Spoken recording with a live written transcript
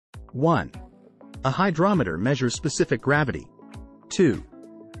1. A hydrometer measures specific gravity. 2.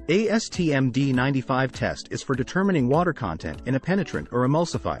 ASTM D95 test is for determining water content in a penetrant or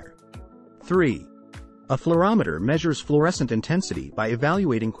emulsifier. 3. A fluorometer measures fluorescent intensity by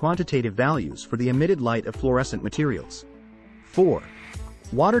evaluating quantitative values for the emitted light of fluorescent materials. 4.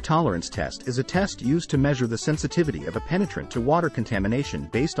 Water tolerance test is a test used to measure the sensitivity of a penetrant to water contamination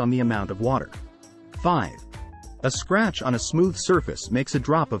based on the amount of water. 5. A scratch on a smooth surface makes a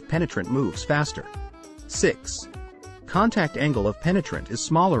drop of penetrant moves faster. 6. Contact angle of penetrant is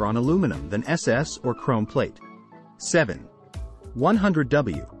smaller on aluminum than SS or chrome plate. 7.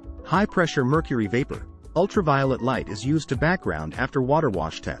 100W. High-pressure mercury vapor. Ultraviolet light is used to background after water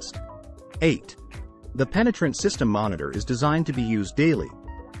wash test. 8. The penetrant system monitor is designed to be used daily.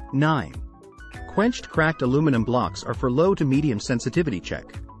 9. Quenched cracked aluminum blocks are for low to medium sensitivity check.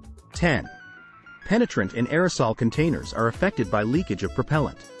 10. Penetrant in aerosol containers are affected by leakage of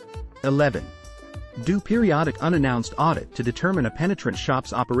propellant. 11. Do periodic unannounced audit to determine a penetrant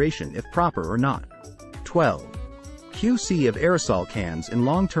shop's operation if proper or not. 12. QC of aerosol cans in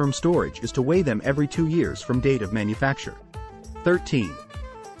long-term storage is to weigh them every 2 years from date of manufacture. 13.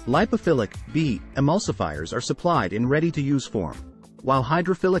 Lipophilic B emulsifiers are supplied in ready-to-use form, while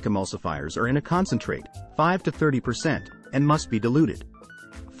hydrophilic emulsifiers are in a concentrate, 5 to 30%, and must be diluted.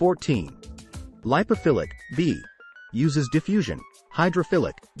 14. Lipophilic B uses diffusion,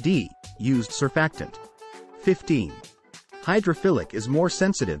 hydrophilic D used surfactant. 15. Hydrophilic is more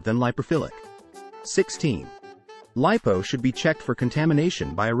sensitive than lipophilic. 16. Lipo should be checked for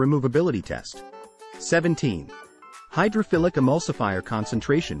contamination by a removability test. 17. Hydrophilic emulsifier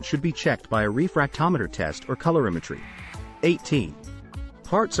concentration should be checked by a refractometer test or colorimetry. 18.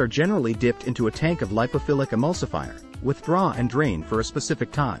 Parts are generally dipped into a tank of lipophilic emulsifier, withdraw and drain for a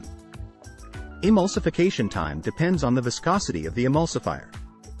specific time. Emulsification time depends on the viscosity of the emulsifier.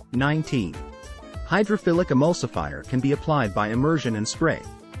 19. Hydrophilic emulsifier can be applied by immersion and spray.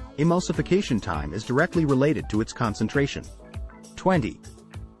 Emulsification time is directly related to its concentration. 20.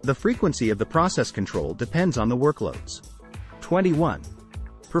 The frequency of the process control depends on the workloads. 21.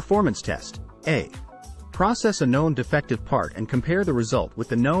 Performance test. A. Process a known defective part and compare the result with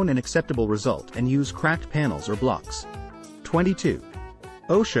the known and acceptable result and use cracked panels or blocks. 22.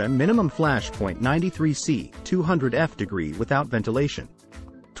 OSHA minimum flash point 93 C 200 F degree without ventilation.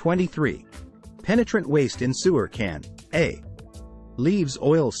 23. Penetrant waste in sewer can. A. Leaves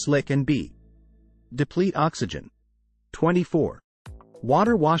oil slick and B. Deplete oxygen. 24.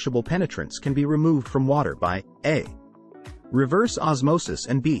 Water washable penetrants can be removed from water by A. Reverse osmosis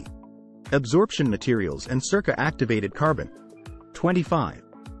and B. Absorption materials and circa activated carbon. 25.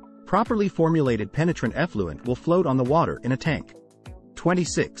 Properly formulated penetrant effluent will float on the water in a tank.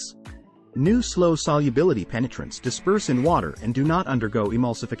 26. New slow solubility penetrants disperse in water and do not undergo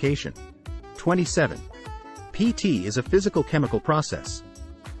emulsification. 27. PT is a physical-chemical process.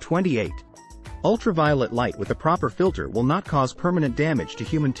 28. Ultraviolet light with a proper filter will not cause permanent damage to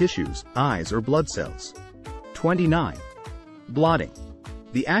human tissues, eyes or blood cells. 29. Blotting.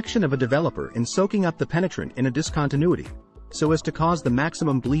 The action of a developer in soaking up the penetrant in a discontinuity, so as to cause the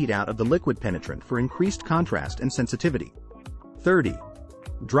maximum bleed out of the liquid penetrant for increased contrast and sensitivity. 30.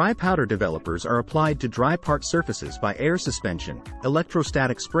 Dry powder developers are applied to dry part surfaces by air suspension,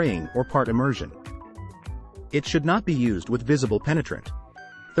 electrostatic spraying or part immersion. It should not be used with visible penetrant.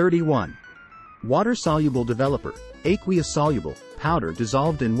 31. Water-soluble developer, aqueous-soluble, powder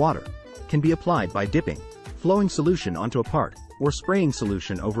dissolved in water, can be applied by dipping, flowing solution onto a part, or spraying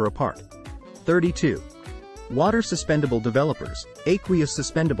solution over a part. 32. Water-suspendable developers, aqueous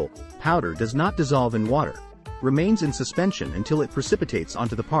suspendable, powder does not dissolve in water, remains in suspension until it precipitates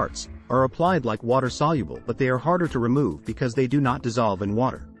onto the parts, are applied like water-soluble but they are harder to remove because they do not dissolve in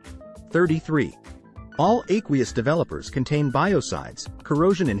water. 33. All aqueous developers contain biocides,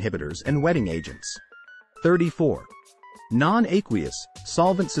 corrosion inhibitors and wetting agents. 34. Non-aqueous,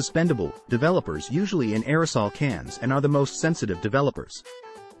 solvent-suspendable developers usually in aerosol cans and are the most sensitive developers.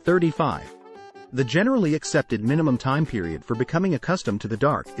 35. The generally accepted minimum time period for becoming accustomed to the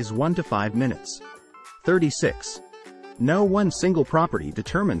dark is 1 to 5 minutes. 36. No one single property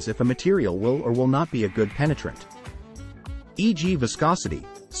determines if a material will or will not be a good penetrant, e.g. viscosity,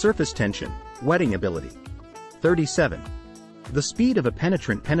 surface tension, wetting ability. 37. The speed of a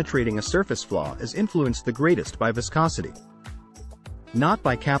penetrant penetrating a surface flaw is influenced the greatest by viscosity, not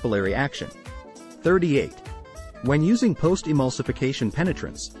by capillary action. 38. When using post-emulsification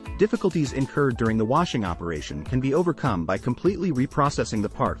penetrants, difficulties incurred during the washing operation can be overcome by completely reprocessing the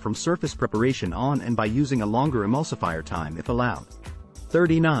part from surface preparation on and by using a longer emulsifier time if allowed.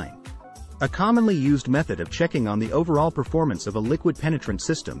 39. A commonly used method of checking on the overall performance of a liquid penetrant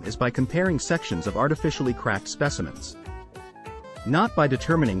system is by comparing sections of artificially cracked specimens, not by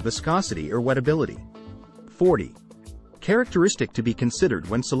determining viscosity or wettability. 40. Characteristic to be considered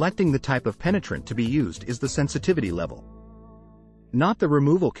when selecting the type of penetrant to be used is the sensitivity level, not the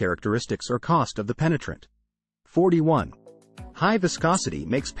removal characteristics or cost of the penetrant. 41. High viscosity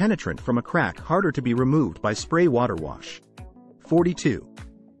makes penetrant from a crack harder to be removed by spray water wash. 42.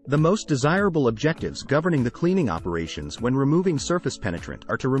 The most desirable objectives governing the cleaning operations when removing surface penetrant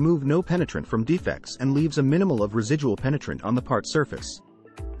are to remove no penetrant from defects and leaves a minimal of residual penetrant on the part surface.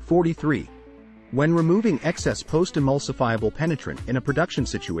 43. When removing excess post-emulsifiable penetrant in a production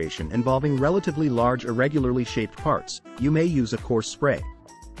situation involving relatively large irregularly shaped parts, you may use a coarse spray.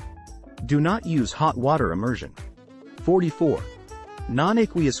 Do not use hot water immersion. 44.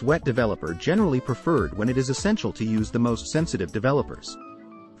 Non-aqueous wet developer generally preferred when it is essential to use the most sensitive developers.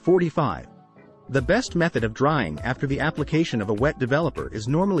 45. The best method of drying after the application of a wet developer is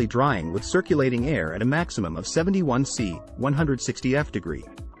normally drying with circulating air at a maximum of 71 C, 160 F degree.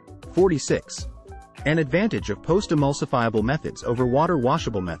 46. An advantage of post-emulsifiable methods over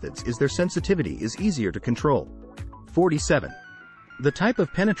water-washable methods is their sensitivity is easier to control. 47. The type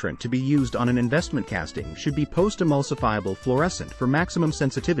of penetrant to be used on an investment casting should be post-emulsifiable fluorescent for maximum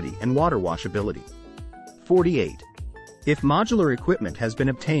sensitivity and water washability. 48. If modular equipment has been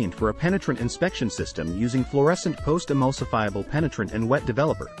obtained for a penetrant inspection system using fluorescent post-emulsifiable penetrant and wet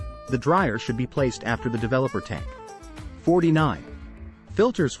developer, the dryer should be placed after the developer tank. 49.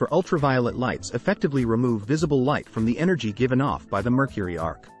 Filters for ultraviolet lights effectively remove visible light from the energy given off by the mercury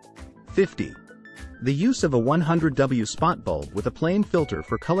arc. 50. The use of a 100W spot bulb with a plain filter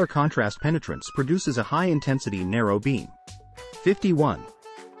for color contrast penetrants produces a high-intensity narrow beam. 51.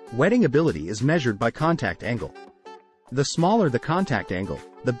 Wetting ability is measured by contact angle. The smaller the contact angle,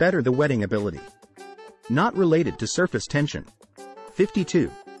 the better the wetting ability. Not related to surface tension. 52.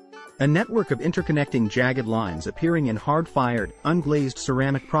 A network of interconnecting jagged lines appearing in hard-fired, unglazed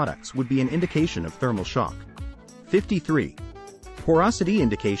ceramic products would be an indication of thermal shock. 53. Porosity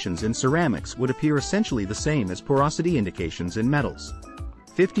indications in ceramics would appear essentially the same as porosity indications in metals.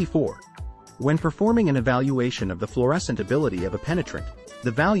 54. When performing an evaluation of the fluorescent ability of a penetrant,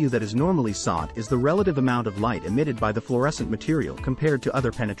 the value that is normally sought is the relative amount of light emitted by the fluorescent material compared to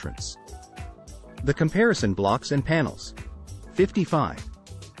other penetrants. The comparison blocks and panels. 55.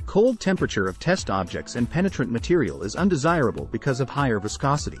 Cold temperature of test objects and penetrant material is undesirable because of higher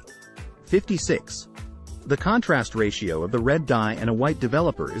viscosity. 56. The contrast ratio of the red dye and a white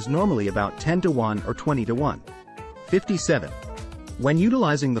developer is normally about 10:1 or 20:1. 57. When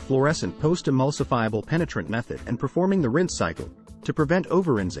utilizing the fluorescent post-emulsifiable penetrant method and performing the rinse cycle, to prevent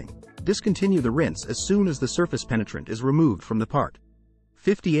over-rinsing, discontinue the rinse as soon as the surface penetrant is removed from the part.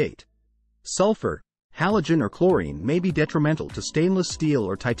 58. Sulfur, halogen or chlorine may be detrimental to stainless steel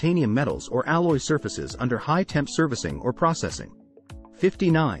or titanium metals or alloy surfaces under high-temp servicing or processing.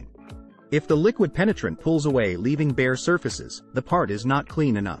 59. If the liquid penetrant pulls away leaving bare surfaces, the part is not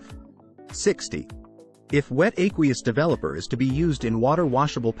clean enough. 60. If wet aqueous developer is to be used in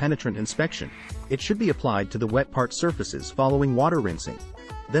water-washable penetrant inspection, it should be applied to the wet part surfaces following water rinsing.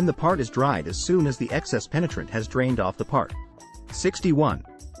 Then the part is dried as soon as the excess penetrant has drained off the part. 61.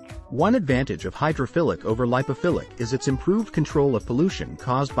 One advantage of hydrophilic over lipophilic is its improved control of pollution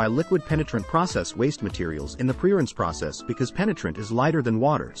caused by liquid penetrant process waste materials in the pre-rinse process because penetrant is lighter than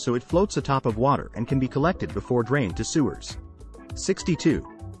water, so it floats atop of water and can be collected before drained to sewers. 62.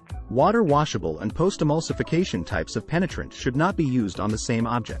 Water-washable and post-emulsification types of penetrant should not be used on the same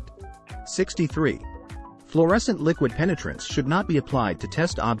object. 63. Fluorescent liquid penetrants should not be applied to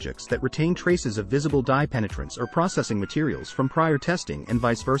test objects that retain traces of visible dye penetrants or processing materials from prior testing and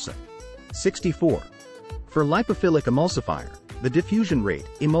vice versa. 64. For lipophilic emulsifier, the diffusion rate,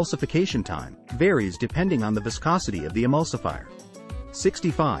 emulsification time, varies depending on the viscosity of the emulsifier.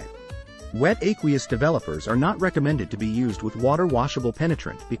 65. Wet aqueous developers are not recommended to be used with water-washable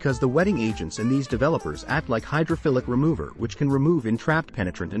penetrant because the wetting agents in these developers act like hydrophilic remover which can remove entrapped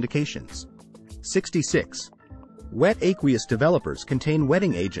penetrant indications. 66. Wet aqueous developers contain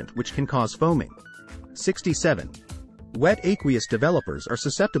wetting agent which can cause foaming. 67. Wet aqueous developers are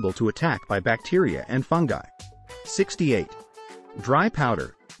susceptible to attack by bacteria and fungi. 68. Dry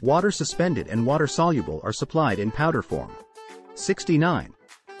powder, water suspended and water soluble are supplied in powder form. 69.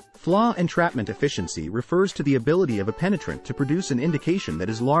 Flaw entrapment efficiency refers to the ability of a penetrant to produce an indication that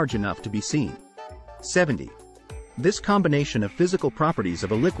is large enough to be seen. 70. This combination of physical properties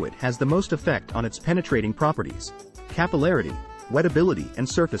of a liquid has the most effect on its penetrating properties, capillarity, wettability and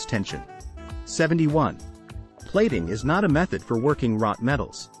surface tension. 71. Plating is not a method for working wrought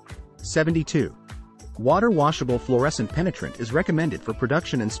metals. 72. Water-washable fluorescent penetrant is recommended for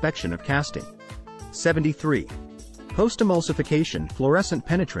production inspection of casting. 73. Post-emulsification fluorescent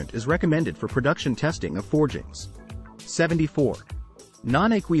penetrant is recommended for production testing of forgings. 74.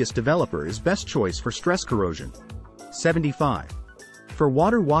 Non-aqueous developer is best choice for stress corrosion. 75. For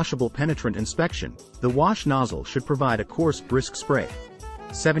water-washable penetrant inspection, the wash nozzle should provide a coarse, brisk spray.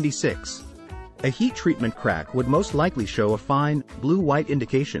 76. A heat treatment crack would most likely show a fine, blue-white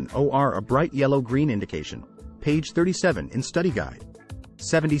indication or a bright yellow-green indication. Page 37 in study guide.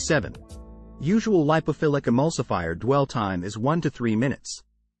 77. Usual lipophilic emulsifier dwell time is 1 to 3 minutes.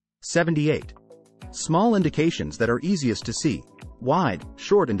 78. Small indications that are easiest to see. Wide,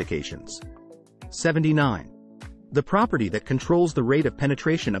 short indications. 79. The property that controls the rate of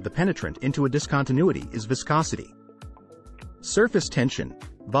penetration of the penetrant into a discontinuity is viscosity. Surface tension,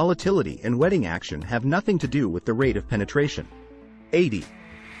 volatility and wetting action have nothing to do with the rate of penetration. 80.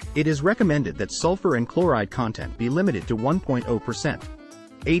 It is recommended that sulfur and chloride content be limited to 1.0%.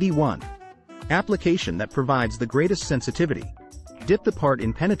 81. Application that provides the greatest sensitivity. Dip the part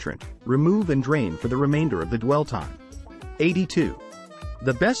in penetrant, remove and drain for the remainder of the dwell time. 82.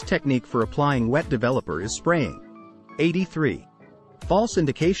 The best technique for applying wet developer is spraying. 83. False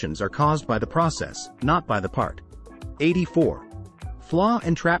indications are caused by the process, not by the part. 84. Flaw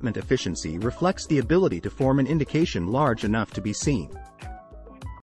entrapment efficiency reflects the ability to form an indication large enough to be seen.